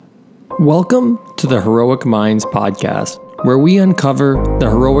Welcome to the Heroic Minds podcast, where we uncover the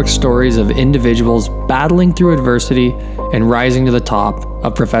heroic stories of individuals battling through adversity and rising to the top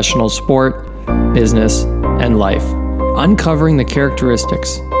of professional sport, business, and life. Uncovering the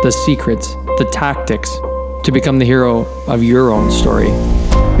characteristics, the secrets, the tactics to become the hero of your own story,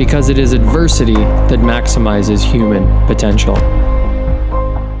 because it is adversity that maximizes human potential.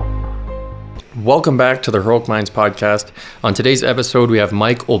 Welcome back to the Heroic Minds podcast. On today's episode, we have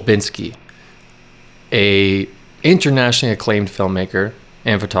Mike Olbinski, a internationally acclaimed filmmaker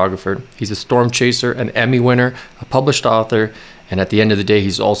and photographer. He's a storm chaser, an Emmy winner, a published author, and at the end of the day,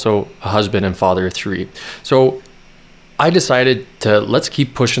 he's also a husband and father of three. So I decided let's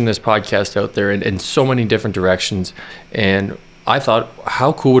keep pushing this podcast out there in so many different directions. And I thought,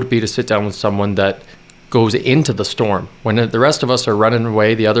 how cool would it be to sit down with someone that goes into the storm when the rest of us are running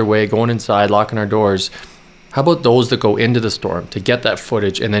away the other way, going inside, locking our doors? How about those that go into the storm to get that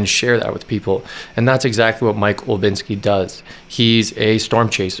footage and then share that with people? And that's exactly what Mike Olbinski does. He's a storm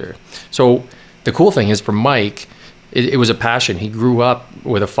chaser. So the cool thing is for Mike, it was a passion. He grew up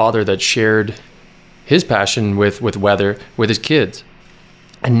with a father that shared his passion with weather with his kids.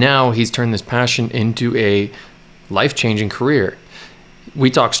 And now he's turned this passion into a life-changing career. We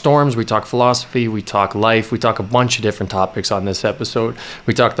talk storms, we talk philosophy, we talk life, we talk a bunch of different topics on this episode.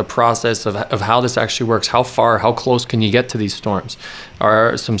 We talk the process of how this actually works, how close can you get to these storms?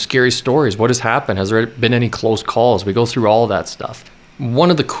 Are some scary stories? What has happened? Has there been any close calls? We go through all of that stuff.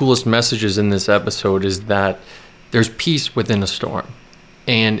 One of the coolest messages in this episode is that there's peace within a storm.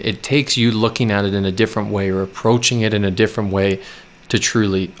 And it takes you looking at it in a different way or approaching it in a different way to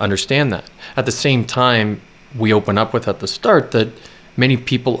truly understand that. At the same time, we open up with at the start that many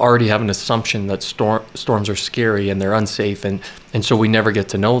people already have an assumption that storms are scary and they're unsafe, and so we never get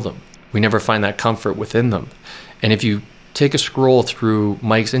to know them. We never find that comfort within them. And if you take a scroll through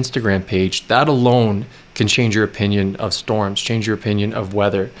Mike's Instagram page, that alone can change your opinion of storms, change your opinion of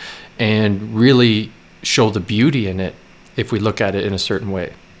weather, and really show the beauty in it if we look at it in a certain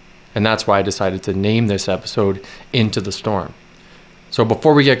way. And that's why I decided to name this episode Into the Storm. So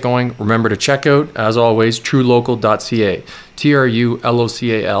before we get going, remember to check out, as always, trulocal.ca,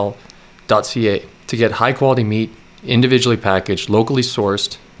 trulocal.ca, to get high-quality meat, individually packaged, locally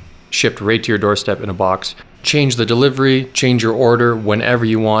sourced, shipped right to your doorstep in a box. Change the delivery, change your order whenever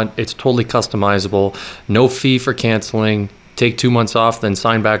you want. It's totally customizable. No fee for canceling. Take 2 months off, then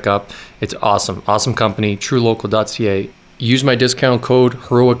sign back up. It's awesome. Awesome company, trulocal.ca. Use my discount code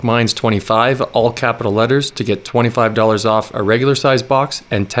HeroicMinds25, all capital letters, to get $25 off a regular size box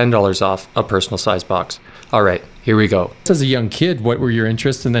and $10 off a personal size box. All right, here we go. As a young kid, what were your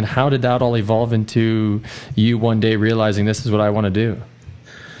interests, and then how did that all evolve into you one day realizing this is what I want to do?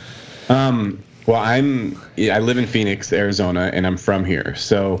 Well, I live in Phoenix, Arizona, and I'm from here.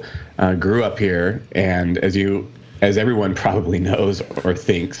 So grew up here, and as everyone probably knows or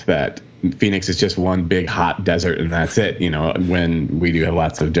thinks, that Phoenix is just one big hot desert and that's it, when we do have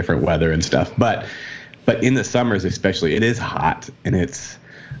lots of different weather and stuff. But in the summers especially, it is hot and it's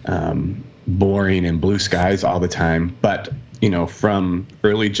boring and blue skies all the time. But, from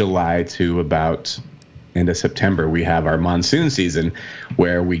early July to about end of September, we have our monsoon season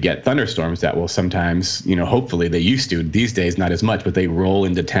where we get thunderstorms that will sometimes, hopefully they used to. These days, not as much, but they roll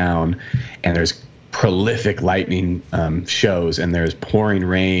into town and there's prolific lightning shows, and there's pouring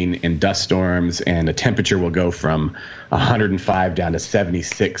rain and dust storms, and the temperature will go from 105 down to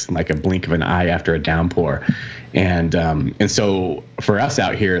 76 in like a blink of an eye after a downpour. And so for us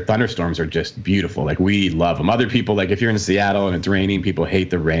out here, thunderstorms are just beautiful. Like, we love them. Other people, like if you're in Seattle and it's raining, people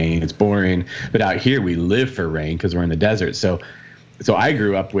hate the rain. It's boring. But out here, we live for rain because we're in the desert. So I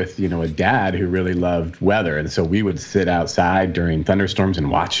grew up with, a dad who really loved weather. And so we would sit outside during thunderstorms and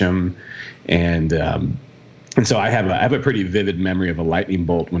watch them. And so I have a pretty vivid memory of a lightning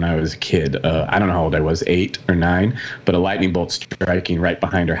bolt when I was a kid. I don't know how old I was, 8 or 9, but a lightning bolt striking right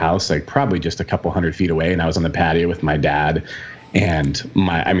behind our house, like probably just a couple hundred feet away. And I was on the patio with my dad. And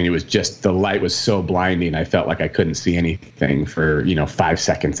it was just, the light was so blinding. I felt like I couldn't see anything for, 5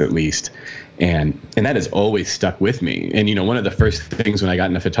 seconds at least. And that has always stuck with me. And, one of the first things when I got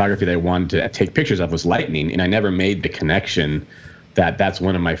into photography that I wanted to take pictures of was lightning. And I never made the connection that that's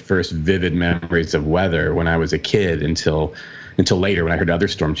one of my first vivid memories of weather when I was a kid until later when I heard other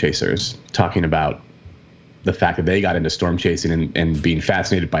storm chasers talking about the fact that they got into storm chasing and being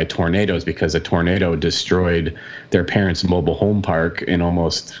fascinated by tornadoes because a tornado destroyed their parents' mobile home park and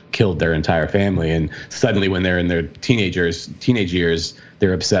almost killed their entire family. And suddenly when they're in their teenage years,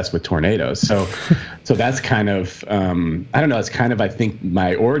 they're obsessed with tornadoes. So that's kind of, I don't know, it's kind of, I think,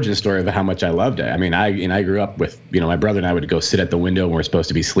 my origin story of how much I loved it. I mean, I grew up with, my brother and I would go sit at the window when we're supposed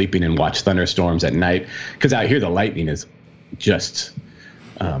to be sleeping and watch thunderstorms at night, because out here the lightning is just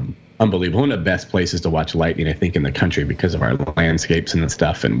unbelievable. One of the best places to watch lightning, I think, in the country because of our landscapes and the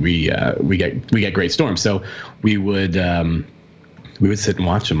stuff. And we get great storms. So we would sit and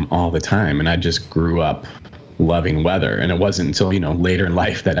watch them all the time. And I just grew up loving weather. And it wasn't until, later in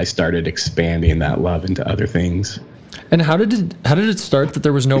life that I started expanding that love into other things. And how did it start that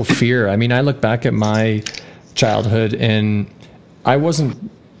there was no fear? I mean, I look back at my childhood and I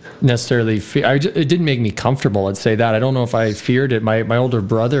wasn't necessarily it didn't make me comfortable. I'd say that. I don't know if I feared it. My older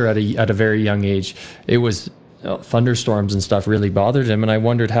brother at a very young age, it was thunderstorms and stuff really bothered him, and I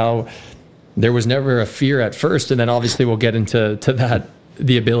wondered how there was never a fear at first, and then obviously we'll get into that,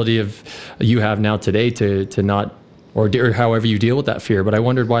 the ability of you have now today to not or however you deal with that fear. But I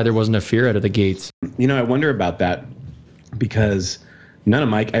wondered why there wasn't a fear out of the gates. I wonder about that because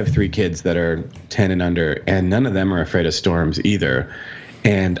I have 3 kids that are 10 and under, and none of them are afraid of storms either.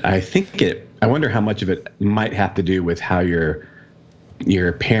 And I wonder how much of it might have to do with how your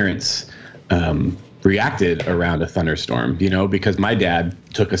parents reacted around a thunderstorm, because my dad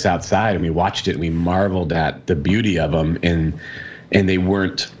took us outside and we watched it and we marveled at the beauty of them. And they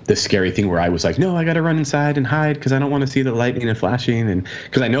weren't the scary thing where I was like, no, I got to run inside and hide because I don't want to see the lightning and flashing. And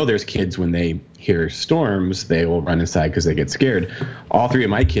because I know there's kids, when they hear storms, they will run inside because they get scared. All 3 of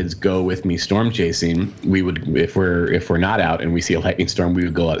my kids go with me storm chasing. We would, if we're not out and we see a lightning storm, we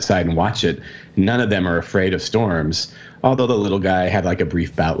would go outside and watch it. None of them are afraid of storms. Although the little guy had like a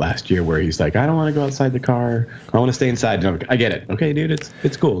brief bout last year where he's like, I don't want to go outside the car. I want to stay inside. And I'm like, I get it. Okay, dude,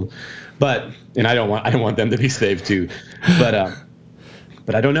 it's cool. And I don't want them to be safe too.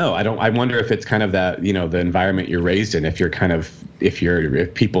 But I don't know. I wonder if it's kind of that, the environment you're raised in.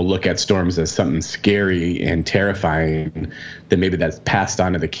 If people look at storms as something scary and terrifying, then maybe that's passed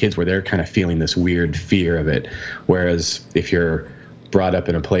on to the kids where they're kind of feeling this weird fear of it. Whereas if you're brought up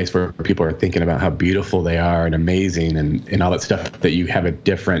in a place where people are thinking about how beautiful they are and amazing and all that stuff, that you have a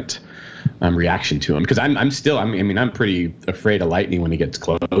different reaction to them. Because I'm pretty afraid of lightning when it gets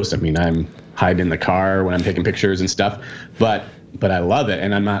close. I mean, I'm hiding in the car when I'm taking pictures and stuff, but I love it,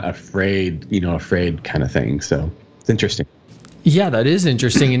 and I'm not afraid kind of thing. So it's interesting. Yeah, that is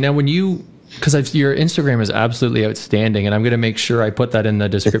interesting. And now because your Instagram is absolutely outstanding, and I'm going to make sure I put that in the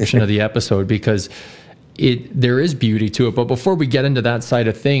description of the episode because there is beauty to it. But before we get into that side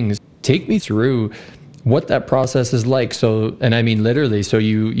of things, take me through what that process is like. So, and I mean literally, so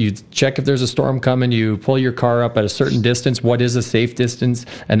you check if there's a storm coming, you pull your car up at a certain distance. What is a safe distance?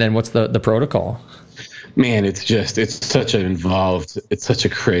 And then what's the protocol? Man, it's such a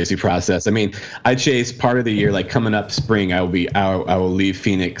crazy process. I mean, I chase part of the year, like coming up spring, I will leave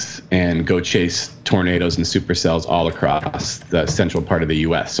Phoenix and go chase tornadoes and supercells all across the central part of the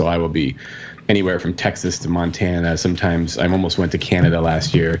U.S. So I will be anywhere from Texas to Montana. Sometimes I almost went to Canada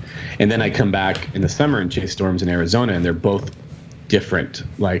last year. And then I come back in the summer and chase storms in Arizona, and they're both different,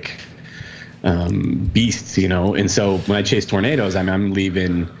 like beasts, And so when I chase tornadoes, I'm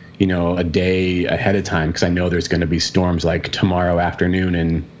leaving a day ahead of time because I know there's going to be storms like tomorrow afternoon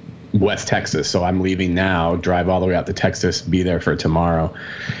in West Texas. So I'm leaving now, drive all the way out to Texas, be there for tomorrow.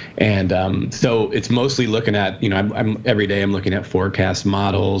 And so it's mostly looking at, I'm every day I'm looking at forecast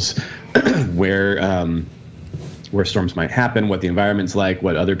models where storms might happen, what the environment's like,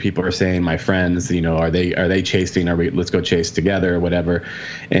 what other people are saying, my friends, are they chasing, let's go chase together or whatever.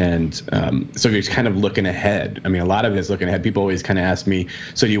 And so you're kind of looking ahead. I mean, a lot of it is looking ahead. People always kind of ask me,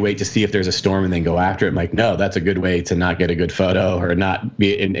 so do you wait to see if there's a storm and then go after it? I'm like, no, that's a good way to not get a good photo or not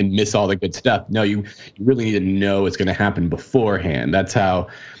be and miss all the good stuff. No, you really need to know it's going to happen beforehand. That's how,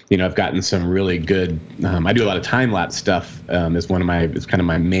 I've gotten some really good, I do a lot of time-lapse stuff it's kind of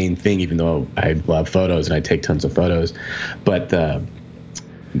my main thing, even though I love photos and I take tons of photos. But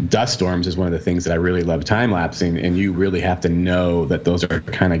dust storms is one of the things that I really love time-lapsing, and you really have to know that those are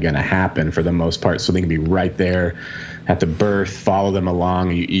kind of going to happen for the most part, so they can be right there at the birth, follow them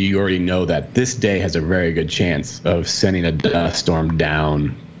along. You already know that this day has a very good chance of sending a dust storm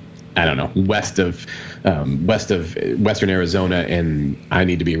down, I don't know, west of western Arizona, and I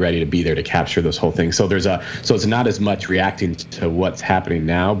need to be ready to be there to capture this whole thing. So it's not as much reacting to what's happening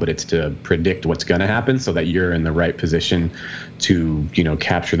now, but it's to predict what's going to happen so that you're in the right position to,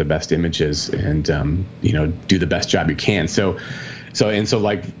 capture the best images and, do the best job you can. So So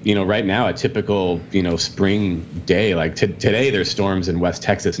like, right now, a typical, spring day, like today there's storms in West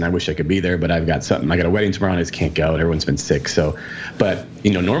Texas, and I wish I could be there, but I've got something. I got a wedding tomorrow and I just can't go. Everyone's been sick. So, but,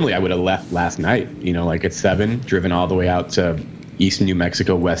 normally I would have left last night, like at 7, driven all the way out to East New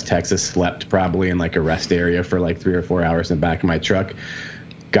Mexico, West Texas, slept probably in like a rest area for like 3 or 4 hours in the back of my truck,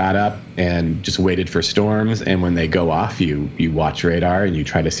 got up and just waited for storms. And when they go off, you watch radar and you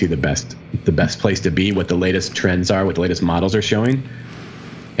try to see the best place to be, what the latest trends are, what the latest models are showing,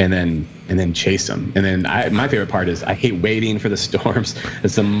 and then chase them. And then my favorite part is I hate waiting for the storms.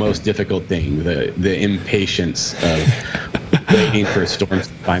 It's the most difficult thing, the impatience of waiting for storms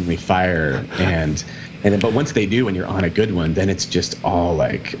to finally fire. And then, but once they do, and you're on a good one, then it's just all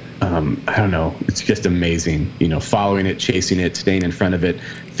like, I don't know, it's just amazing, following it, chasing it, staying in front of it,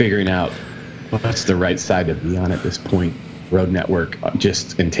 figuring out what's the right side to be on at this point, road network,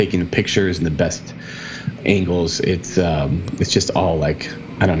 and taking pictures and the best angles. It's just all like,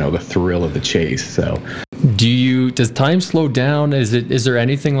 I don't know, the thrill of the chase. So does time slow down? Is there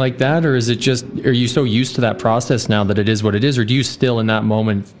anything like that, or is it just, are you so used to that process now that it is what it is, or do you still in that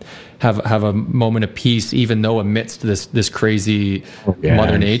moment have a moment of peace, even though amidst this crazy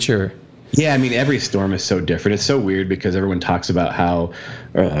Mother Nature? Yeah, I mean, every storm is so different. It's so weird because everyone talks about how,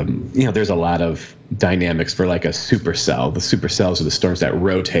 there's a lot of dynamics for like a supercell. The supercells are the storms that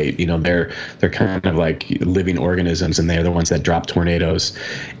rotate. They're kind of like living organisms, and they're the ones that drop tornadoes.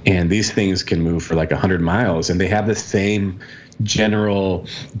 And these things can move for like 100 miles, and they have the same general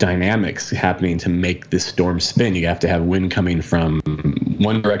dynamics happening to make this storm spin. You have to have wind coming from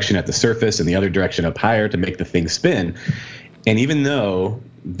one direction at the surface and the other direction up higher to make the thing spin. And even though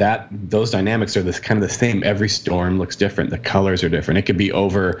those dynamics are kind of the same, every storm looks different. The colors are different. It could be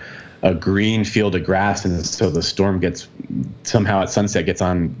over a green field of grass, and so the storm gets somehow at sunset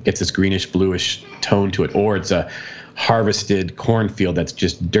gets this greenish bluish tone to it, or it's a harvested cornfield that's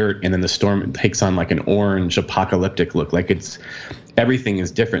just dirt, and then the storm takes on like an orange apocalyptic look. Like everything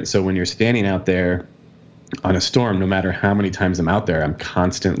is different. So when you're standing out there on a storm, no matter how many times I'm out there, I'm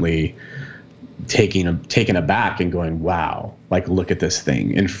constantly taken aback and going, wow, like look at this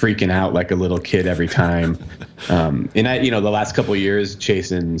thing, and freaking out like a little kid every time. And I, the last couple of years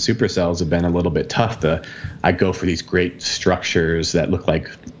chasing supercells have been a little bit tough. I go for these great structures that look like,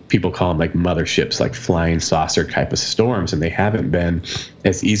 people call them like motherships, like flying saucer type of storms, and they haven't been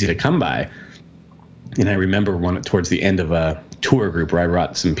as easy to come by. And I remember towards the end of a tour group where I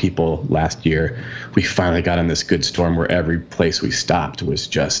brought some people last year, we finally got on this good storm where every place we stopped was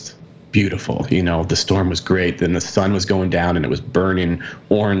just beautiful. The storm was great. Then the sun was going down and it was burning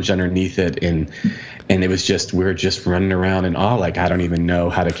orange underneath it. And it was just, we were just running around in awe. Like, I don't even know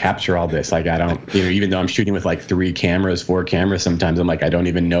how to capture all this. Like, I don't, even though I'm shooting with like 4 cameras, sometimes I'm like, I don't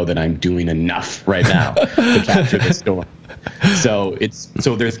even know that I'm doing enough right now to capture this storm. So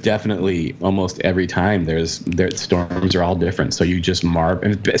there's definitely almost every time there's storms are all different. So you just marvel,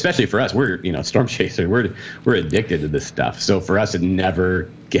 and especially for us, we're storm chasers. We're addicted to this stuff. So for us, it never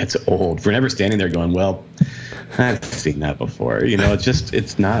gets old. We're never standing there going, well, I've seen that before.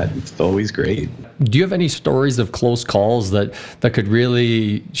 It's always great. Do you have any stories of close calls that could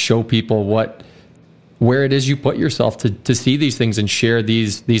really show people where it is you put yourself to see these things and share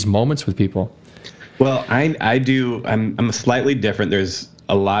these moments with people? Well, I do. I'm slightly different. There's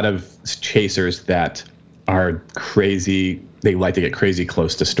a lot of chasers that are crazy. They like to get crazy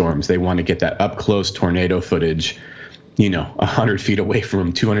close to storms. They want to get that up close tornado footage, 100 feet away from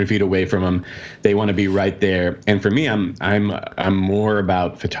them, 200 feet away from them. They want to be right there. And for me, I'm more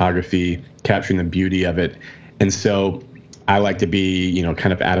about photography, capturing the beauty of it. And so I like to be,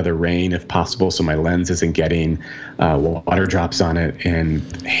 kind of out of the rain if possible, so my lens isn't getting water drops on it,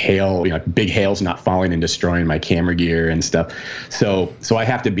 and hail, big hail's not falling and destroying my camera gear and stuff. So I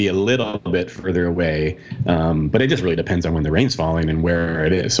have to be a little bit further away, but it just really depends on when the rain's falling and where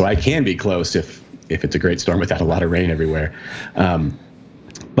it is. So I can be close if it's a great storm without a lot of rain everywhere.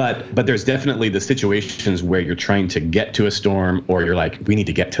 But there's definitely the situations where you're trying to get to a storm, or you're like, we need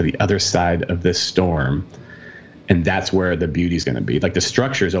to get to the other side of this storm. And that's where the beauty is going to be. Like, the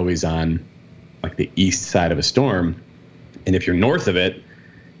structure is always on like the east side of a storm. And if you're north of it,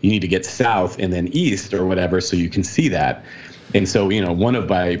 you need to get south and then east or whatever, so you can see that. And so, I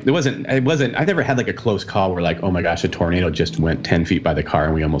never had like a close call where like, oh my gosh, a tornado just went 10 feet by the car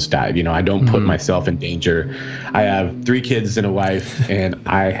and we almost died. I don't put myself in danger. I have 3 kids and a wife, and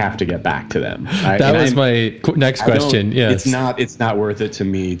I have to get back to them. That was my next question. Yes. It's not worth it to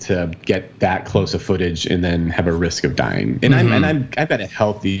me to get that close of footage and then have a risk of dying. And I've got a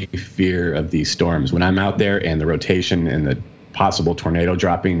healthy fear of these storms. When I'm out there and the rotation and possible tornado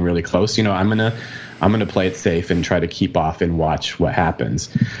dropping really close, I'm gonna play it safe and try to keep off and watch what happens.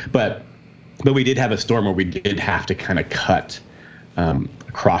 But we did have a storm where we did have to kind of cut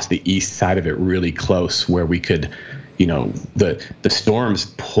across the east side of it really close, where we could, the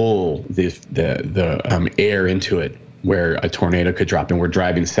storms pull the air into it where a tornado could drop, and we're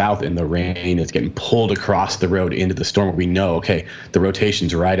driving south and the rain is getting pulled across the road into the storm. We know, okay, the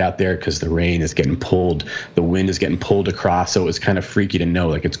rotation's right out there because the rain is getting pulled, the wind is getting pulled across. So it was kind of freaky to know,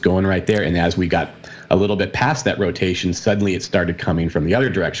 like, it's going right there. And as we got a little bit past that rotation, suddenly it started coming from the other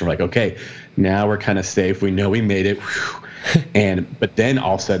direction. We're like, okay, now we're kind of safe. We know we made it. But then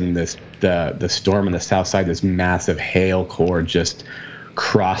all of a sudden the storm on the south side, this massive hail core just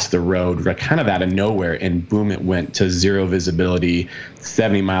crossed the road kind of out of nowhere, and boom, it went to zero visibility,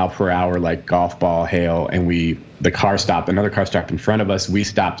 70 mile per hour, like golf ball hail. And the car stopped, another car stopped in front of us. We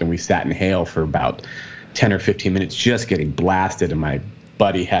stopped and we sat in hail for about 10 or 15 minutes, just getting blasted. And my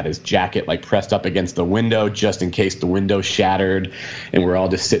buddy had his jacket like pressed up against the window just in case the window shattered, and we're all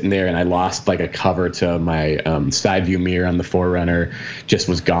just sitting there. And I lost like a cover to my side view mirror on the 4Runner, just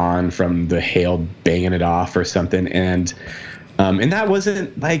was gone from the hail banging it off or something. And that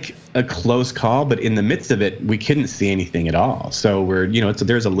wasn't like a close call, but in the midst of it, we couldn't see anything at all. So we're,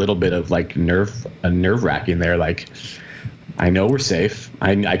 there's a little bit of like nerve wracking there. Like, I know we're safe.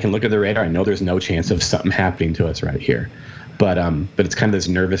 I can look at the radar. I know there's no chance of something happening to us right here. But it's kind of this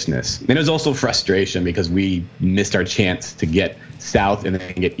nervousness. And it was also frustration because we missed our chance to get south and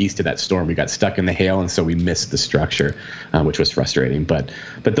then get east of that storm. We got stuck in the hail, and so we missed the structure, which was frustrating. But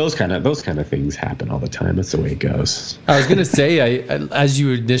those kind of things happen all the time. That's the way it goes. I was going to say, as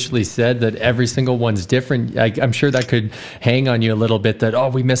you initially said, that every single one's different. I'm sure that could hang on you a little bit,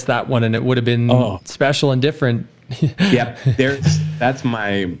 that, we missed that one and it would have been special and different. Yeah, that's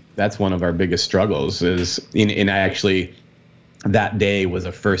one of our biggest struggles and I actually, that day was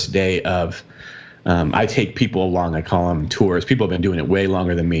the first day of, I take people along, I call them tours. People have been doing it way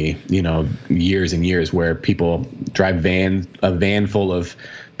longer than me, years and years, where people drive a van full of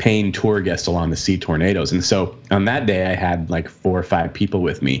paying tour guests along to see tornadoes. And so on that day, I had like 4 or 5 people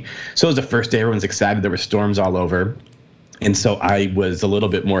with me. So it was the first day, everyone's excited. There were storms all over. And so I was a little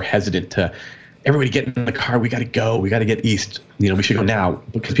bit more hesitant to, everybody get in the car. We got to go. We got to get east. We should go now,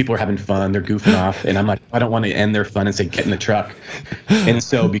 because people are having fun. They're goofing off. And I'm like, I don't want to end their fun and say, get in the truck. And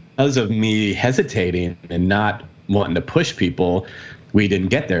so because of me hesitating and not wanting to push people, we didn't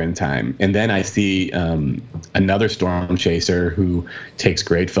get there in time. And then I see another storm chaser who takes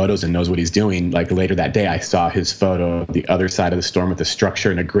great photos and knows what he's doing. Like later that day, I saw his photo of the other side of the storm with the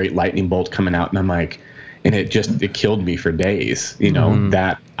structure and a great lightning bolt coming out. And I'm like, and it killed me for days,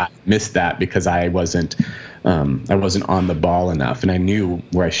 that I missed that because I wasn't on the ball enough, and I knew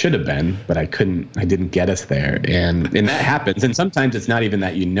where I should have been, but I didn't get us there. And that happens. And sometimes it's not even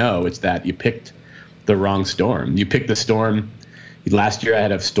that, it's that you picked the wrong storm. You picked the storm. Last year I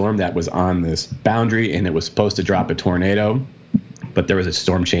had a storm that was on this boundary and it was supposed to drop a tornado, but there was a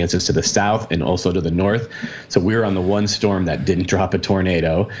storm chances to the south and also to the north. So we were on the one storm that didn't drop a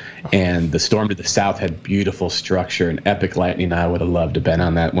tornado, and the storm to the south had beautiful structure and epic lightning. I would have loved to have been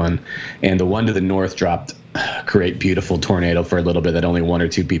on that one. And the one to the north dropped a great, beautiful tornado for a little bit that only 1 or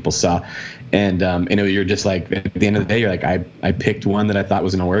 2 people saw. And you're just like, at the end of the day, you're like, I picked one that I thought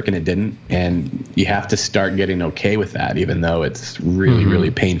was going to work and it didn't. And you have to start getting okay with that, even though it's really,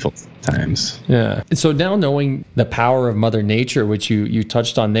 really painful times. Yeah. So now knowing the power of Mother Nature, which you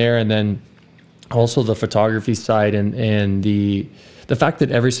touched on there, and then also the photography side and the fact that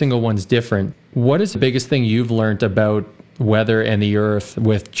every single one's different, what is the biggest thing you've learned about weather and the earth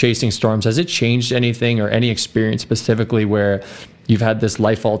with chasing storms? Has it changed anything, or any experience specifically where you've had this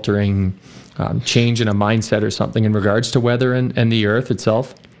life-altering change in a mindset or something in regards to weather and the earth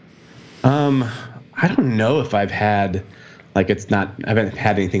itself? I don't know if I've had, I haven't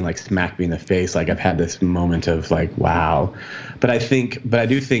had anything like smack me in the face. Like I've had this moment of like, wow. But I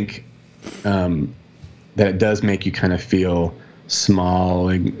do think that it does make you kind of feel small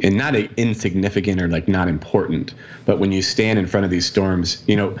and not insignificant or like not important. But when you stand in front of these storms,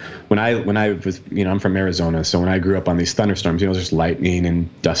 when I was, I'm from Arizona, so when I grew up on these thunderstorms, there's lightning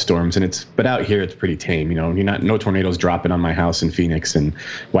and dust storms, but out here it's pretty tame. No tornadoes dropping on my house in Phoenix and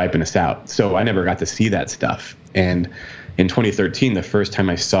wiping us out. So I never got to see that stuff. And in 2013, the first time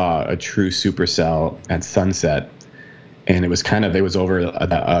I saw a true supercell at sunset, and it was over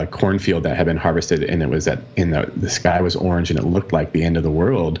a cornfield that had been harvested, and it was the sky was orange and it looked like the end of the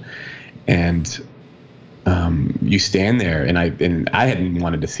world. And you stand there, and I hadn't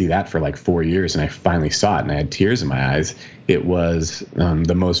wanted to see that for like 4 years, and I finally saw it, and I had tears in my eyes. It was one of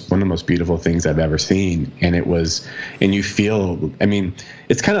the most beautiful things I've ever seen, and you feel. I mean,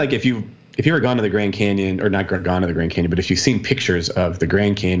 it's kind of like if you've ever gone to the Grand Canyon, or not gone to the Grand Canyon, but if you've seen pictures of the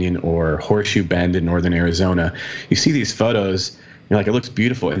Grand Canyon or Horseshoe Bend in northern Arizona, you see these photos, you're like, it looks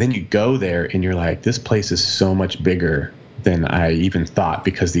beautiful, and then you go there, and you're like, this place is so much bigger than I even thought,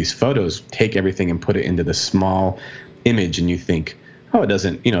 because these photos take everything and put it into the small image, and you think, oh, it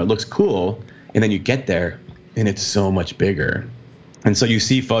doesn't, it looks cool, and then you get there and it's so much bigger. And so you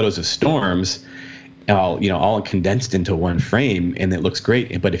see photos of storms all condensed into one frame, and it looks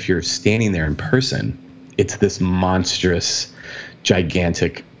great, but if you're standing there in person, it's this monstrous,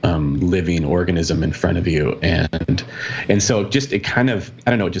 gigantic living organism in front of you, and so just, it kind of,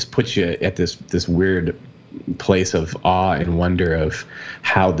 I don't know, it just puts you at this weird place of awe and wonder of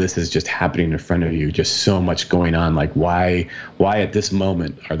how this is just happening in front of you. Just so much going on. Like, why at this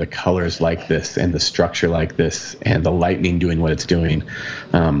moment are the colors like this, and the structure like this, and the lightning doing what it's doing?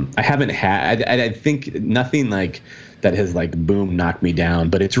 I haven't had, I think nothing like that has like boom knocked me down,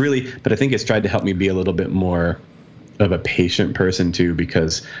 but I think it's tried to help me be a little bit more of a patient person too,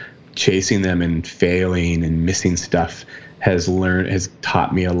 because chasing them and failing and missing stuff has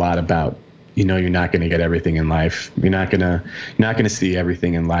taught me a lot about, you're not going to get everything in life. You're not going to see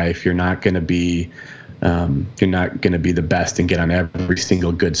everything in life. You're not going to be the best and get on every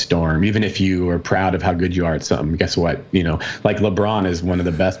single good storm. Even if you are proud of how good you are at something, guess what? Like LeBron is one of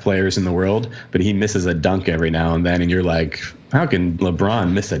the best players in the world, but he misses a dunk every now and then, and you're like, how can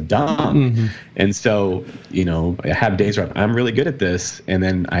LeBron miss a dunk? Mm-hmm. And so, I have days where I'm really good at this, and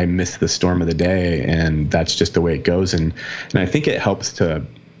then I miss the storm of the day, and that's just the way it goes. And I think it helps to,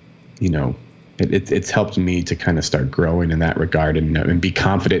 it's helped me to kind of start growing in that regard, and be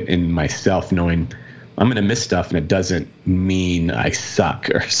confident in myself, knowing I'm going to miss stuff, and it doesn't mean I suck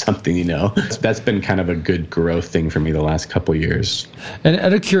or something, That's been kind of a good growth thing for me the last couple of years. And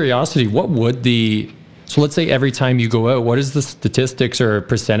out of curiosity, so let's say every time you go out, what is the statistics or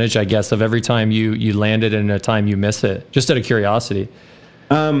percentage, I guess, of every time you landed and a time you miss it? Just out of curiosity.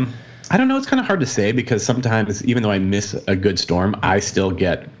 I don't know. It's kind of hard to say, because sometimes, even though I miss a good storm, I still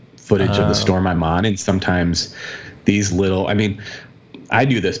get footage of the storm I'm on. And sometimes I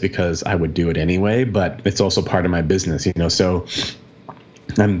do this because I would do it anyway, but it's also part of my business, so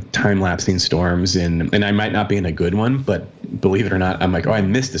I'm time-lapsing storms, and I might not be in a good one, but believe it or not, I'm like, oh, I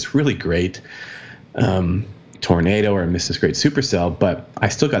missed this really great tornado, or I missed this great supercell, but I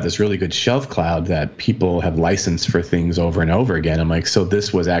still got this really good shelf cloud that people have licensed for things over and over again. I'm like, so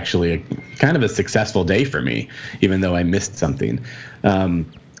this was actually kind of a successful day for me, even though I missed something.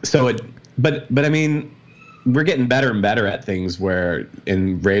 But I mean, we're getting better and better at things, where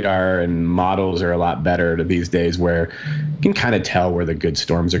in radar and models are a lot better these days, where you can kind of tell where the good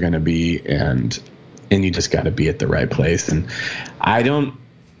storms are going to be, and you just got to be at the right place. And I don't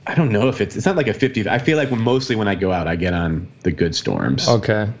know if it's not like a 50. I feel like mostly when I go out, I get on the good storms.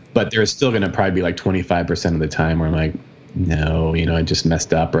 Okay. But there's still going to probably be like 25% of the time where I'm like, no, I just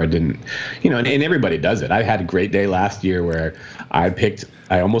messed up, or I didn't, and everybody does it. I had a great day last year where I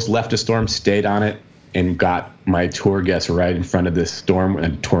almost left a storm, stayed on it, and got my tour guests right in front of this storm,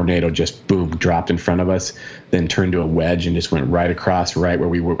 and a tornado just boom dropped in front of us, then turned to a wedge and just went right across, right where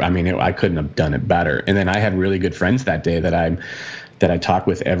we were. I mean, I couldn't have done it better. And then I had really good friends that day that I talk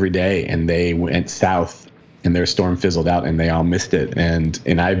with every day, and they went south, and their storm fizzled out, and they all missed it. And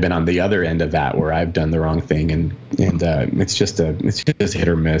I've been on the other end of that, where I've done the wrong thing, and it's just hit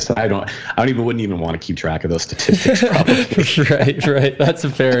or miss. Wouldn't even want to keep track of those statistics, probably. Right. That's a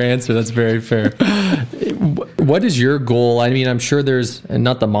fair answer. That's very fair. What is your goal? I mean, I'm sure there's, and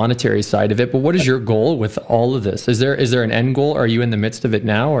not the monetary side of it, but what is your goal with all of this? Is there an end goal? Are you in the midst of it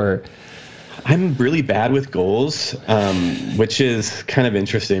now, or? I'm really bad with goals, which is kind of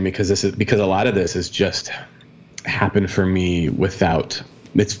interesting, because a lot of this has just happened for me without.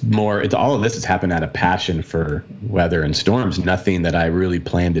 All of this has happened out of passion for weather and storms. Nothing that I really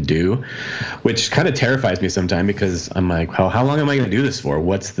plan to do, which kind of terrifies me sometimes, because I'm like, well, how long am I going to do this for?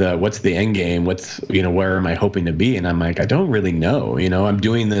 What's the end game? Where am I hoping to be? And I'm like, I don't really know. I'm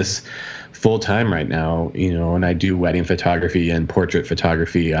doing this full time right now, and I do wedding photography and portrait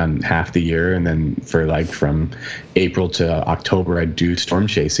photography on half the year. And then for from April to October, I do storm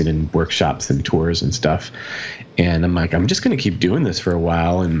chasing and workshops and tours and stuff. And I'm like, I'm just going to keep doing this for a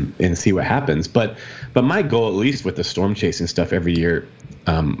while and see what happens. But my goal, at least with the storm chasing stuff every year,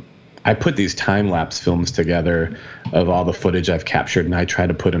 I put these time-lapse films together of all the footage I've captured, and I try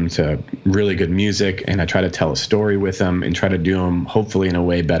to put them to really good music, and I try to tell a story with them and try to do them hopefully in a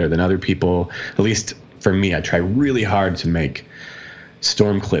way better than other people. At least for me, I try really hard to make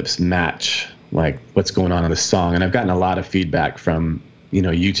storm clips match like what's going on in the song. And I've gotten a lot of feedback from,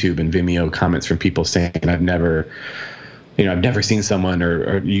 YouTube and Vimeo comments from people saying I've never seen someone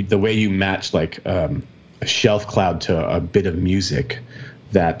the way you match like a shelf cloud to a bit of music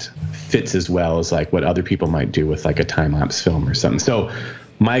that fits as well as like what other people might do with like a time-lapse film or something. So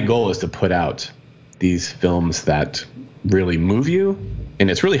my goal is to put out these films that really move you.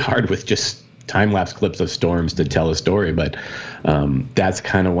 And it's really hard with just time-lapse clips of storms to tell a story, but that's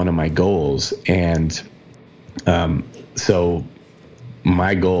kind of one of my goals. And so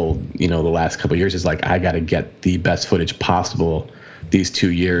my goal, the last couple of years is like, I got to get the best footage possible these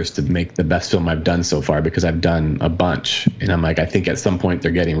 2 years to make the best film I've done so far, because I've done a bunch. And I'm like, I think at some point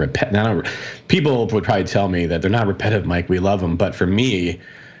they're getting repetitive. People would probably tell me that they're not repetitive, Mike, we love them. But for me,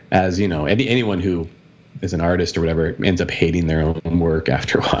 as anyone who is an artist or whatever ends up hating their own work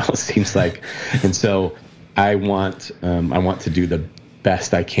after a while, it seems like. And so I want to do the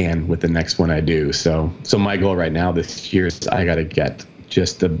best I can with the next one I do. So my goal right now this year is I got to get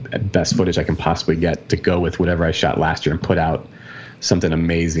just the best footage I can possibly get to go with whatever I shot last year and put out something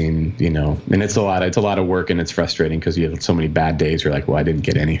amazing, and it's a lot of work, and it's frustrating because you have so many bad days. You're like, well, I didn't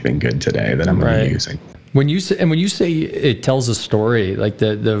get anything good today that I'm going to be using. When you say it tells a story, like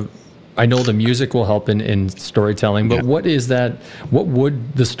I know the music will help in storytelling, but what is that? What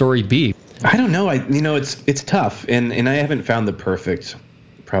would the story be? I don't know. It's tough, and I haven't found the perfect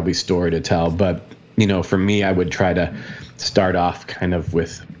probably story to tell. But for me, I would try to start off kind of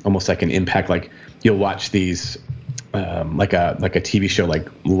with almost like an impact. Like you'll watch these. Like a TV show like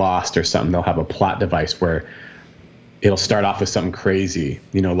Lost or something, they'll have a plot device where it'll start off with something crazy,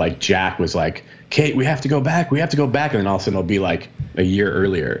 like Jack was like, Kate, we have to go back, and then all of a sudden it'll be like a year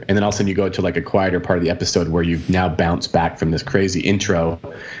earlier, and then all of a sudden you go to like a quieter part of the episode where you've now bounced back from this crazy intro,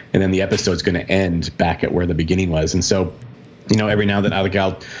 and then the episode's going to end back at where the beginning was. And so every now and then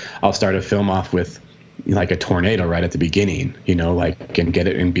I'll start a film off with like a tornado right at the beginning, and get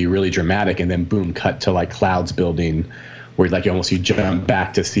it and be really dramatic, and then boom, cut to like clouds building, where like you jump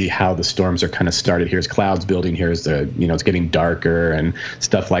back to see how the storms are kind of started. Here's clouds building, here's the it's getting darker and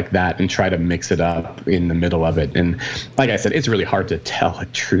stuff like that, and try to mix it up in the middle of it. And like I said, it's really hard to tell a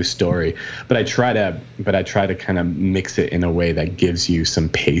true story, but I try to kind of mix it in a way that gives you some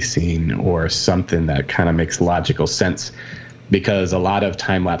pacing or something that kind of makes logical sense. Because a lot of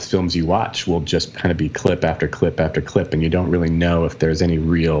time-lapse films you watch will just kind of be clip after clip after clip, and you don't really know if there's any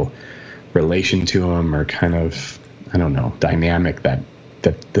real relation to them or kind of, I don't know, dynamic that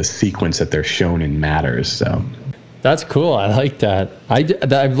the sequence that they're shown in matters. So that's cool. I like that.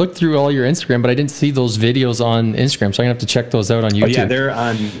 I've looked through all your Instagram, but I didn't see those videos on Instagram, so I'm gonna have to check those out on YouTube. Oh, yeah, they're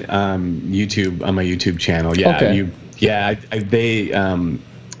on YouTube, on my YouTube channel. Yeah, okay.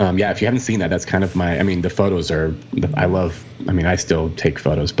 If you haven't seen that, that's kind of the photos are, I still take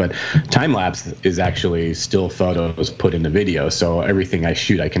photos, but time-lapse is actually still photos put into video. So everything I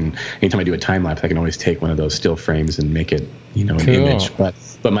shoot, anytime I do a time-lapse, I can always take one of those still frames and make it, an image.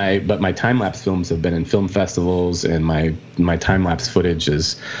 But my time-lapse films have been in film festivals, and my time-lapse footage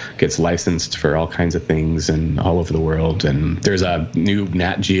gets licensed for all kinds of things and all over the world. And there's a new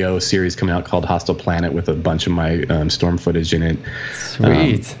Nat Geo series coming out called Hostile Planet with a bunch of my storm footage in it.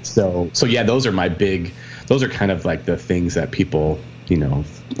 Sweet. So yeah, those are kind of like the things that people,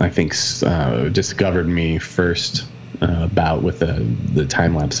 I think discovered me first about with the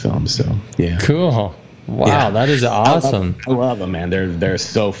time-lapse films. So yeah. Cool. Wow, yeah. That is awesome. I love them, man. They're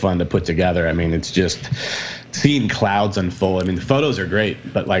so fun to put together. it's just seeing clouds unfold. The photos are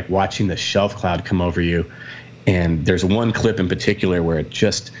great, but like watching the shelf cloud come over you. And there's one clip in particular where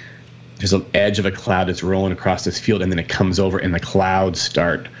there's an edge of a cloud that's rolling across this field, and then it comes over and the clouds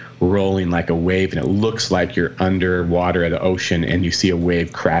start rolling like a wave, and it looks like you're underwater at the ocean, and you see a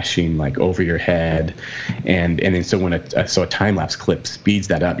wave crashing like over your head. And then so when a time-lapse clip speeds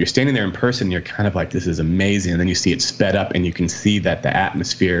that up, you're standing there in person, and you're kind of like, this is amazing. And then you see it sped up, and you can see that the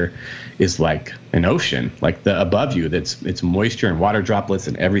atmosphere is like an ocean, like above you. It's moisture and water droplets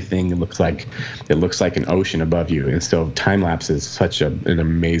and everything. It looks like an ocean above you. And so time-lapse is such an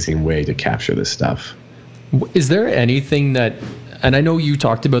amazing way to capture this stuff. Is there anything that, and I know you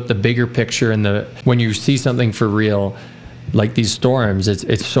talked about the bigger picture and when you see something for real, like these storms,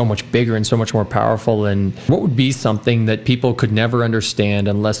 it's so much bigger and so much more powerful. And what would be something that people could never understand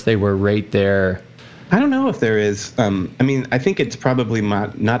unless they were right there? I don't know if there is. I think it's probably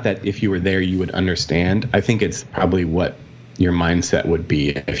not that if you were there you would understand. I think it's probably what your mindset would be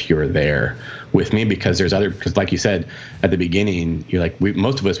if you were there with me, because like you said at the beginning, you're like,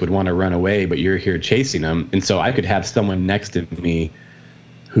 most of us would want to run away, but you're here chasing them. And so I could have someone next to me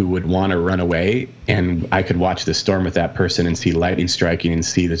who would want to run away, and I could watch the storm with that person and see lightning striking and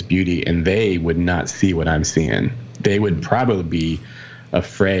see this beauty, and they would not see what I'm seeing. They would probably be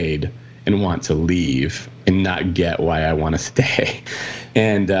afraid and want to leave and not get why I want to stay.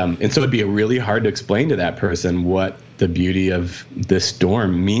 And so it'd be really hard to explain to that person what the beauty of this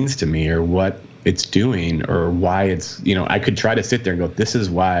storm means to me, or what it's doing, or why it's, I could try to sit there and go, this is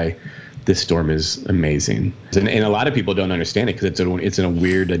why this storm is amazing. And a lot of people don't understand it because it's in a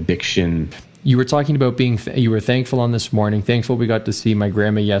weird addiction. You were talking about you were thankful on this morning, thankful we got to see my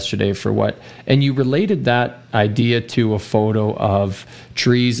grandma yesterday for what, and you related that idea to a photo of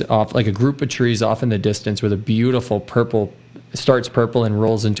trees off, like a group of trees off in the distance with a beautiful purple, starts purple and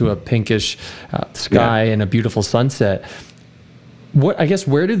rolls into a pinkish sky and a beautiful sunset.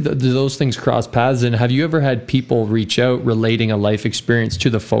 Where did those things cross paths? And have you ever had people reach out relating a life experience to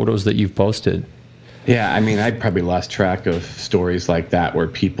the photos that you've posted? Yeah, I mean, I probably lost track of stories like that where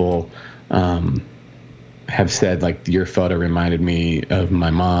people have said, like, your photo reminded me of my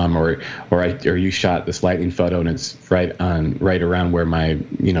mom, or you shot this lightning photo and it's right around where my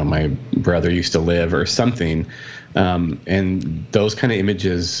brother used to live, or something. And those kind of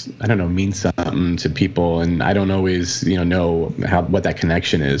images, I don't know, mean something to people, and I don't always, know what that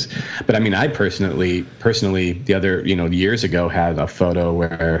connection is. But I mean, I personally, the other, years ago, had a photo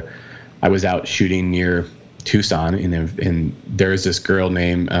where I was out shooting near Tucson, and there's this girl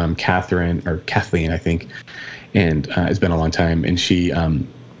named Kathleen, I think, and it's been a long time, and she.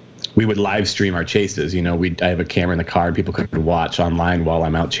 We would live stream our chases. I have a camera in the car, and people could watch online while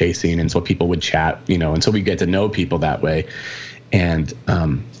I'm out chasing. And so people would chat, and so we get to know people that way. And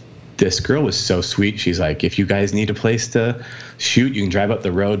this girl was so sweet. She's like, if you guys need a place to shoot, you can drive up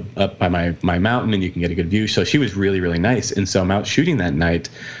the road up by my mountain and you can get a good view. So she was really, really nice. And so I'm out shooting that night,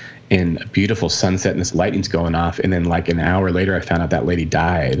 and a beautiful sunset, and this lightning's going off. And then like an hour later, I found out that lady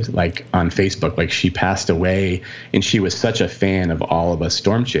died, like on Facebook, like she passed away. And she was such a fan of all of us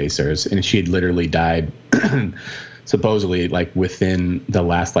storm chasers. And she had literally died supposedly like within the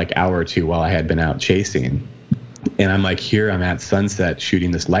last like hour or two while I had been out chasing. And I'm like, here I'm at sunset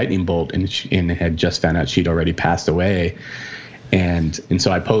shooting this lightning bolt, and had just found out she'd already passed away. And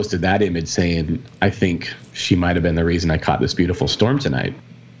so I posted that image saying, I think she might have been the reason I caught this beautiful storm tonight.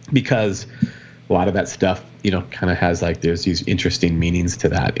 Because a lot of that stuff, kind of has like, there's these interesting meanings to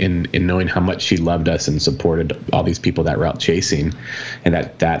that, in knowing how much she loved us and supported all these people that were out chasing, and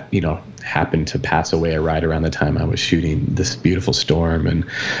that happened to pass away right around the time I was shooting this beautiful storm. And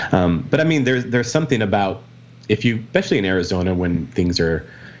but I mean, there's something about, especially in Arizona, when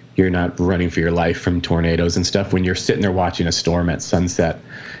you're not running for your life from tornadoes and stuff, when you're sitting there watching a storm at sunset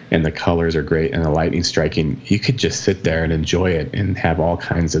and the colors are great and the lightning striking, you could just sit there and enjoy it and have all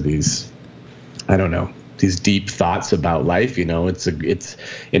kinds of these, I don't know, these deep thoughts about life. And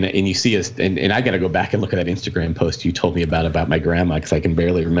you see us, and I got to go back and look at that Instagram post you told me about my grandma, because I can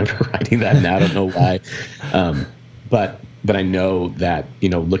barely remember writing that, and I don't know why. But I know that,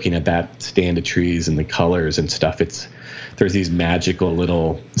 looking at that stand of trees and the colors and stuff, there's these magical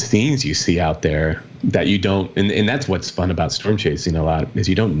little scenes you see out there that you don't, and that's what's fun about storm chasing a lot, is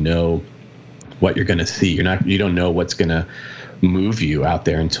you don't know what you're going to see. You don't know what's going to move you out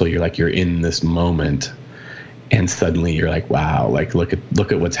there until you're in this moment. And suddenly you're like, wow, like look at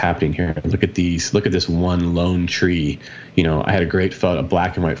what's happening here. Look at this one lone tree. I had a great photo, a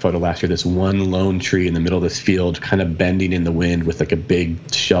black and white photo last year, this one lone tree in the middle of this field, kind of bending in the wind with like a big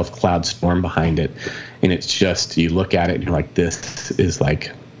shelf cloud storm behind it. And it's just, you look at it and you're like, this is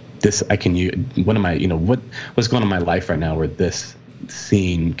like, this, what's going on in my life right now where this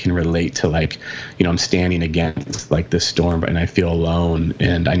scene can relate to, like, I'm standing against like this storm and I feel alone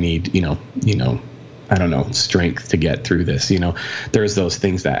and I need, I don't know, strength to get through this. There's those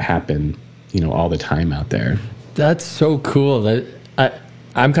things that happen, all the time out there. That's so cool.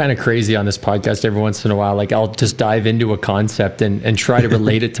 I'm kind of crazy on this podcast every once in a while. Like, I'll just dive into a concept and try to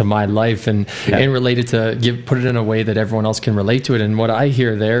relate it to my life and relate it to put it in a way that everyone else can relate to it. And what I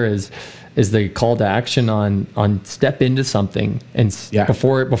hear there is the call to action on step into something, and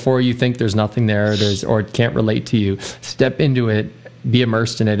before you think there's nothing there, or it can't relate to you, step into it, be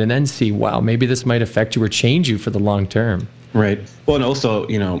immersed in it, and then see, wow, maybe this might affect you or change you for the long term. Right. Well, and also,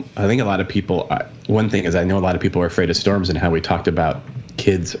 I think a lot of people, one thing is I know a lot of people are afraid of storms, and how we talked about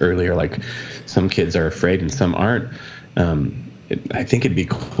kids earlier, like some kids are afraid and some aren't. I think it'd be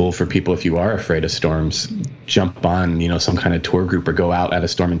cool for people, if you are afraid of storms, jump on, some kind of tour group or go out at a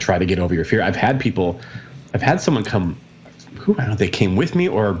storm and try to get over your fear. I've had someone come, I don't know if they came with me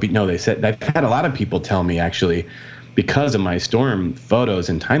they said, I've had a lot of people tell me, actually, because of my storm photos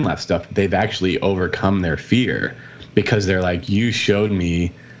and time-lapse stuff, they've actually overcome their fear. because they're like, you showed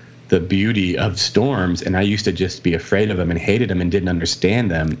me the beauty of storms, and I used to just be afraid of them and hated them and didn't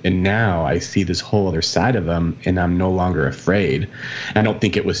understand them, and now I see this whole other side of them and I'm no longer afraid. I don't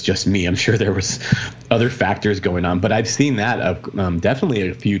think it was just me. I'm sure there was other factors going on, but I've seen that definitely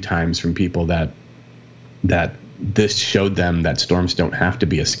a few times from people that this showed them that storms don't have to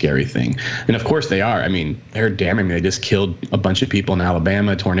be a scary thing. And of course they are. I mean, they're damning. They just killed a bunch of people in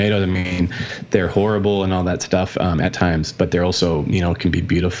Alabama, tornadoes. I mean, they're horrible and all that stuff at times, but they're also, can be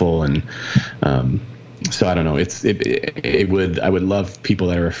beautiful. And so I don't know. I would love people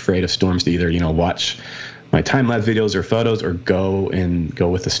that are afraid of storms to either, watch my time-lapse videos or photos, or go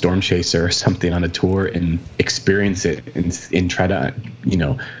with a storm chaser or something on a tour and experience it and try to,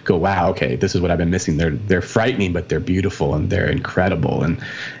 go, wow, okay, this is what I've been missing. They're frightening, but they're beautiful and they're incredible. And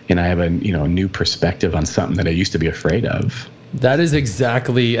I have a new perspective on something that I used to be afraid of. That is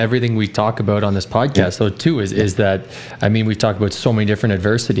exactly everything we talk about on this podcast, though, too, is that, I mean, we've talked about so many different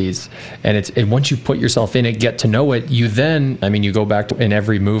adversities, and once you put yourself in it, get to know it, you then, you go back to in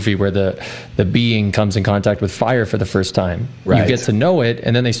every movie where the being comes in contact with fire for the first time. Right. You get to know it,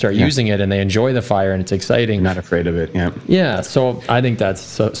 and then they start using it, and they enjoy the fire, and it's exciting. You're not afraid of it, yeah. Yeah, so I think that's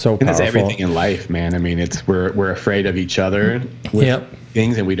so powerful. And that's everything in life, man. I mean, we're afraid of each other with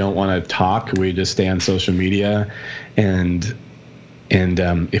things, and we don't want to talk. We just stay on social media, and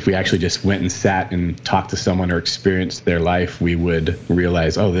if we actually just went and sat and talked to someone or experienced their life, we would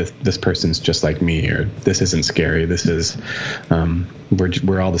realize, oh, this person's just like me, or this isn't scary. This is,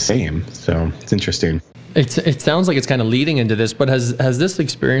 we're all the same. So it's interesting. It sounds like it's kind of leading into this, but has this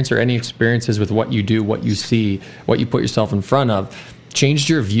experience or any experiences with what you do, what you see, what you put yourself in front of, changed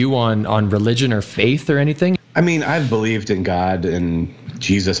your view on religion or faith or anything? I mean, I've believed in God and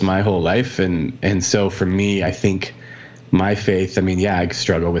Jesus my whole life, and so for me, I think my faith, I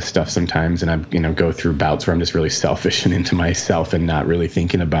struggle with stuff sometimes, and I, go through bouts where I'm just really selfish and into myself and not really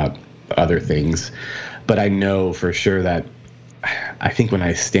thinking about other things. But I know for sure that I think when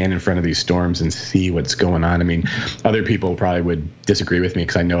I stand in front of these storms and see what's going on, other people probably would disagree with me,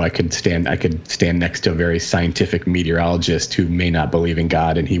 because I know I could stand next to a very scientific meteorologist who may not believe in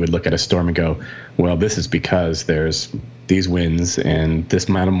God, and he would look at a storm and go, well, this is because there's these winds and this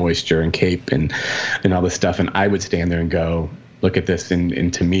amount of moisture and Cape and all this stuff. And I would stand there and go, look at this.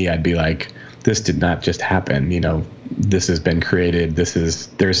 And to me, I'd be like, this did not just happen. This has been created.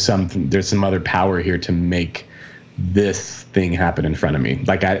 There's some other power here to make this thing happen in front of me.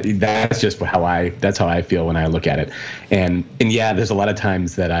 That's how I feel when I look at it. And yeah, there's a lot of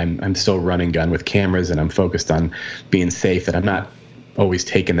times that I'm still running gun with cameras and I'm focused on being safe, and I'm not always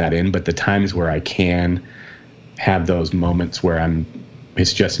taking that in, but the times where I can have those moments where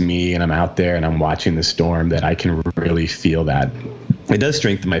it's just me and I'm out there and I'm watching the storm, that I can really feel that. It does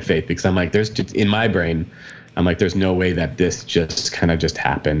strengthen my faith, because I'm like, in my brain, I'm like, there's no way that this just kind of just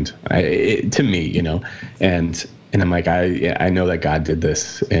happened to me, and I'm like, I know that God did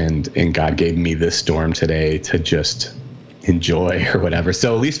this, and God gave me this storm today to just enjoy or whatever.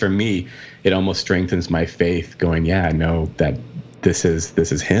 So at least for me, it almost strengthens my faith, going, yeah, I know that this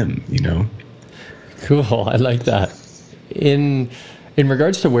is him, Cool. I like that. In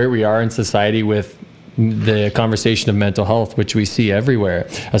regards to where we are in society with the conversation of mental health, which we see everywhere,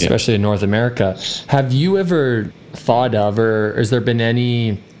 especially in North America, have you ever thought of, or has there been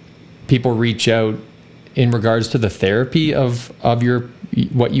any people reach out in regards to the therapy of your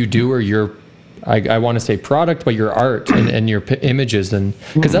what you do, or your I want to say product, but your art and your images, and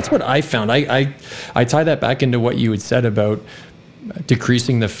because that's what I found. I tie that back into what you had said about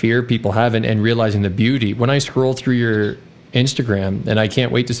decreasing the fear people have and realizing the beauty. When I scroll through your Instagram, and I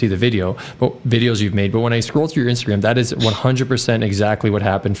can't wait to see the videos you've made, but when I scroll through your Instagram, that is 100% exactly what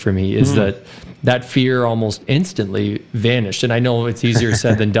happened for me, is that fear almost instantly vanished. And I know it's easier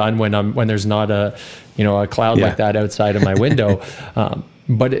said than done when there's not a cloud like that outside of my window.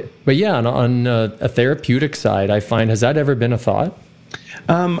 But yeah, on a therapeutic side, I find, has that ever been a thought?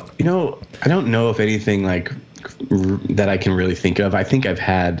 I don't know if anything like that I can really think of. I think I've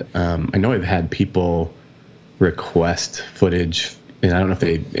had people request footage, and I don't know if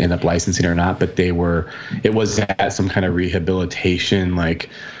they end up licensing or not, but it was at some kind of rehabilitation, like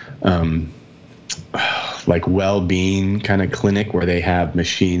well-being kind of clinic, where they have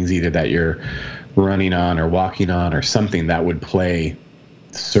machines either that you're running on or walking on or something that would play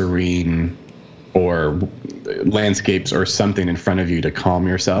serene or landscapes or something in front of you to calm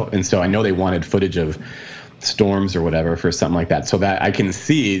yourself. And so I know they wanted footage of storms or whatever for something like that, so that I can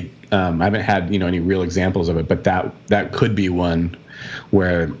see. I haven't had any real examples of it, but that could be one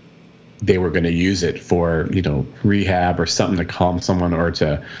where they were going to use it for, rehab or something to calm someone or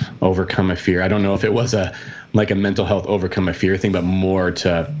to overcome a fear. I don't know if it was a mental health overcome a fear thing, but more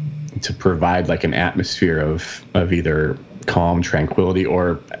to provide like an atmosphere of either calm, tranquility,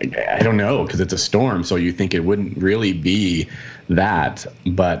 or I don't know, because it's a storm, so you think it wouldn't really be that,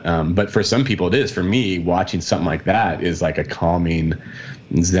 but for some people it is. For me, watching something like that is like a calming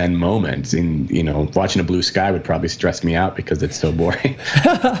zen moment. And watching a blue sky would probably stress me out because it's so boring.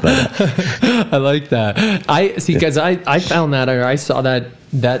 But, I like that. I see, because I found that, or I saw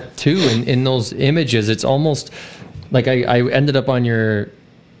that too in those images. It's almost like I ended up on your,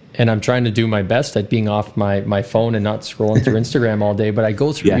 and I'm trying to do my best at being off my phone and not scrolling through Instagram all day, but I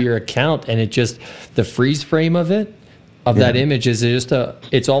go through your account, and it just, the freeze frame of that image is just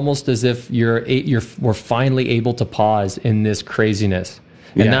it's almost as if we're finally able to pause in this craziness.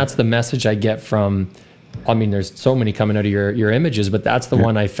 And that's the message I get from, I mean, there's so many coming out of your images, but that's the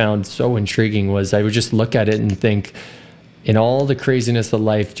one I found so intriguing. Was I would just look at it and think, in all the craziness of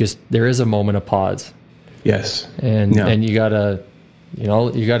life, just there is a moment of pause. Yes. And you gotta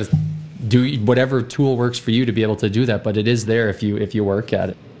do whatever tool works for you to be able to do that, but it is there if you work at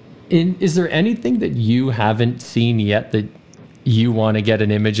it. Is there anything that you haven't seen yet that you want to get an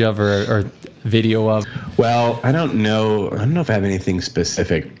image of or video of? Well, I don't know if I have anything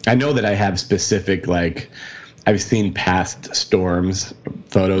specific. I know that I have specific, like, I've seen past storms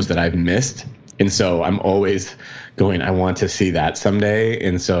photos that I've missed, and so I'm always going, I want to see that someday.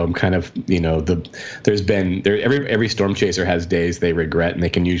 And so I'm kind of, every storm chaser has days they regret, and they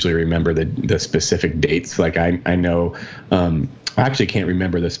can usually remember the specific dates. Like I know, I actually can't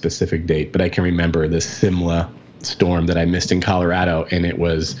remember the specific date, but I can remember the Simla storm that I missed in Colorado, and it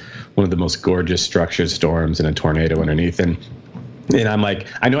was one of the most gorgeous structured storms and a tornado underneath. And I'm like,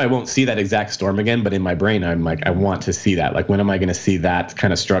 I know I won't see that exact storm again, but in my brain, I'm like, I want to see that. Like, when am I going to see that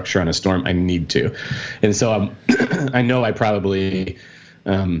kind of structure on a storm? I need to. And so I know I probably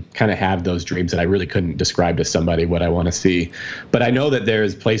kind of have those dreams that I really couldn't describe to somebody what I want to see. But I know that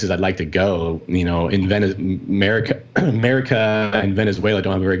there's places I'd like to go, in America and Venezuela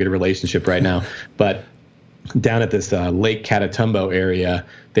don't have a very good relationship right now. But down at this Lake Catatumbo area,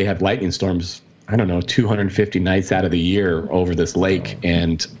 they have lightning storms, 250 nights out of the year over this lake.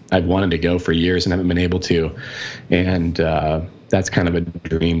 And I've wanted to go for years and haven't been able to. And that's kind of a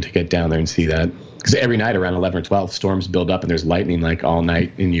dream to get down there and see that. Because every night around 11 or 12, storms build up and there's lightning like all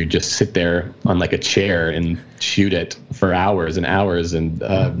night. And you just sit there on like a chair and shoot it for hours and hours. And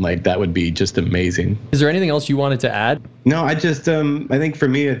like, that would be just amazing. Is there anything else you wanted to add? No, I just, I think for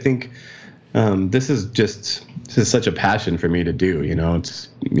me, this is such a passion for me to do.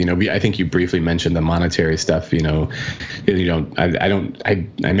 I think you briefly mentioned the monetary stuff. I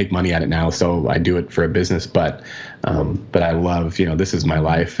make money at it now, so I do it for a business. But I love, this is my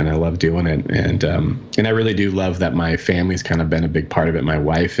life, and I love doing it. And I really do love that my family's kind of been a big part of it. My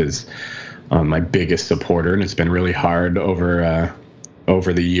wife is my biggest supporter, and it's been really hard over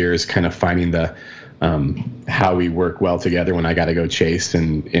the years, kind of finding the how we work well together when I got to go chase.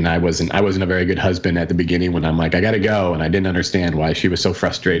 And I wasn't a very good husband at the beginning when I'm like, I got to go. And I didn't understand why she was so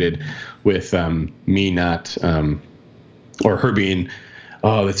frustrated with me not, or her being,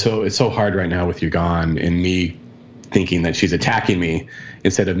 oh, it's so hard right now with you gone, and me thinking that she's attacking me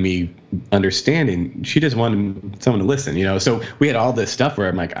instead of me understanding. She just wanted someone to listen, So we had all this stuff where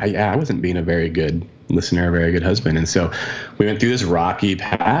I'm like, I wasn't being a very good listener, a very good husband. And so we went through this rocky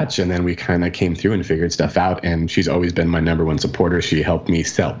patch, and then we kind of came through and figured stuff out. And she's always been my number one supporter. She helped me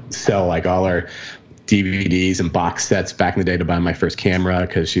sell like all our DVDs and box sets back in the day to buy my first camera,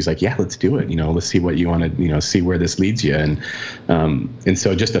 because she's like, yeah, let's do it. Let's see what you want to, see where this leads you. And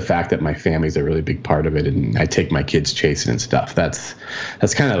so just the fact that my family's a really big part of it, and I take my kids chasing and stuff, that's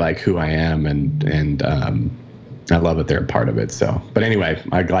kind of like who I am. And I love that they're a part of it. So, but anyway,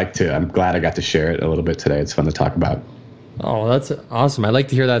 I'm glad I got to share it a little bit today. It's fun to talk about. Oh, that's awesome. I like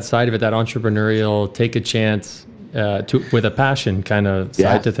to hear that side of it, that entrepreneurial, take a chance with a passion kind of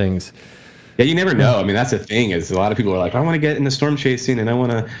side to things. Yeah, you never know. I mean, that's the thing, is a lot of people are like, I want to get into storm chasing and I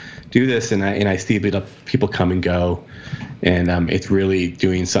want to do this. And I see people come and go. And it's really,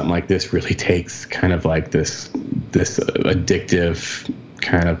 doing something like this really takes kind of like this addictive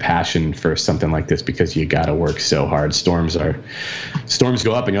kind of passion for something like this, because you got to work so hard. Storms go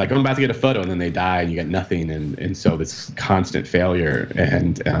up and you're like, I'm about to get a photo, and then they die and you get nothing. And so this constant failure.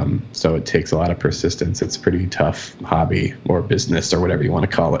 And so it takes a lot of persistence. It's a pretty tough hobby or business or whatever you want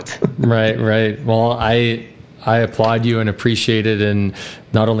to call it. Right. Well, I applaud you and appreciate it, and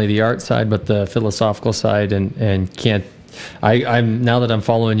not only the art side, but the philosophical side, and can't I'm now that I'm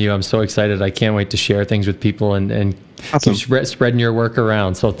following you, I'm so excited. I can't wait to share things with people and Awesome. keep spreading your work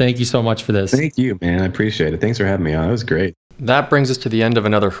around. So thank you so much for this. Thank you, man. I appreciate it. Thanks for having me on. That was great. That brings us to the end of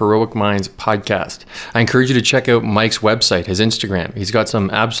another Heroic Minds podcast. I encourage you to check out Mike's website, his Instagram. He's got some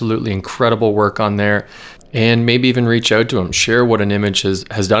absolutely incredible work on there. And maybe even reach out to him, share what an image has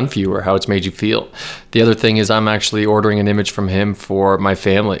done for you or how it's made you feel. The other thing is I'm actually ordering an image from him for my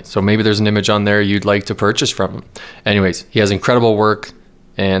family. So maybe there's an image on there you'd like to purchase from him. Anyways, he has incredible work,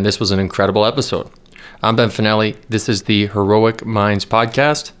 and this was an incredible episode. I'm Ben Finelli. This is the Heroic Minds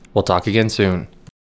podcast. We'll talk again soon.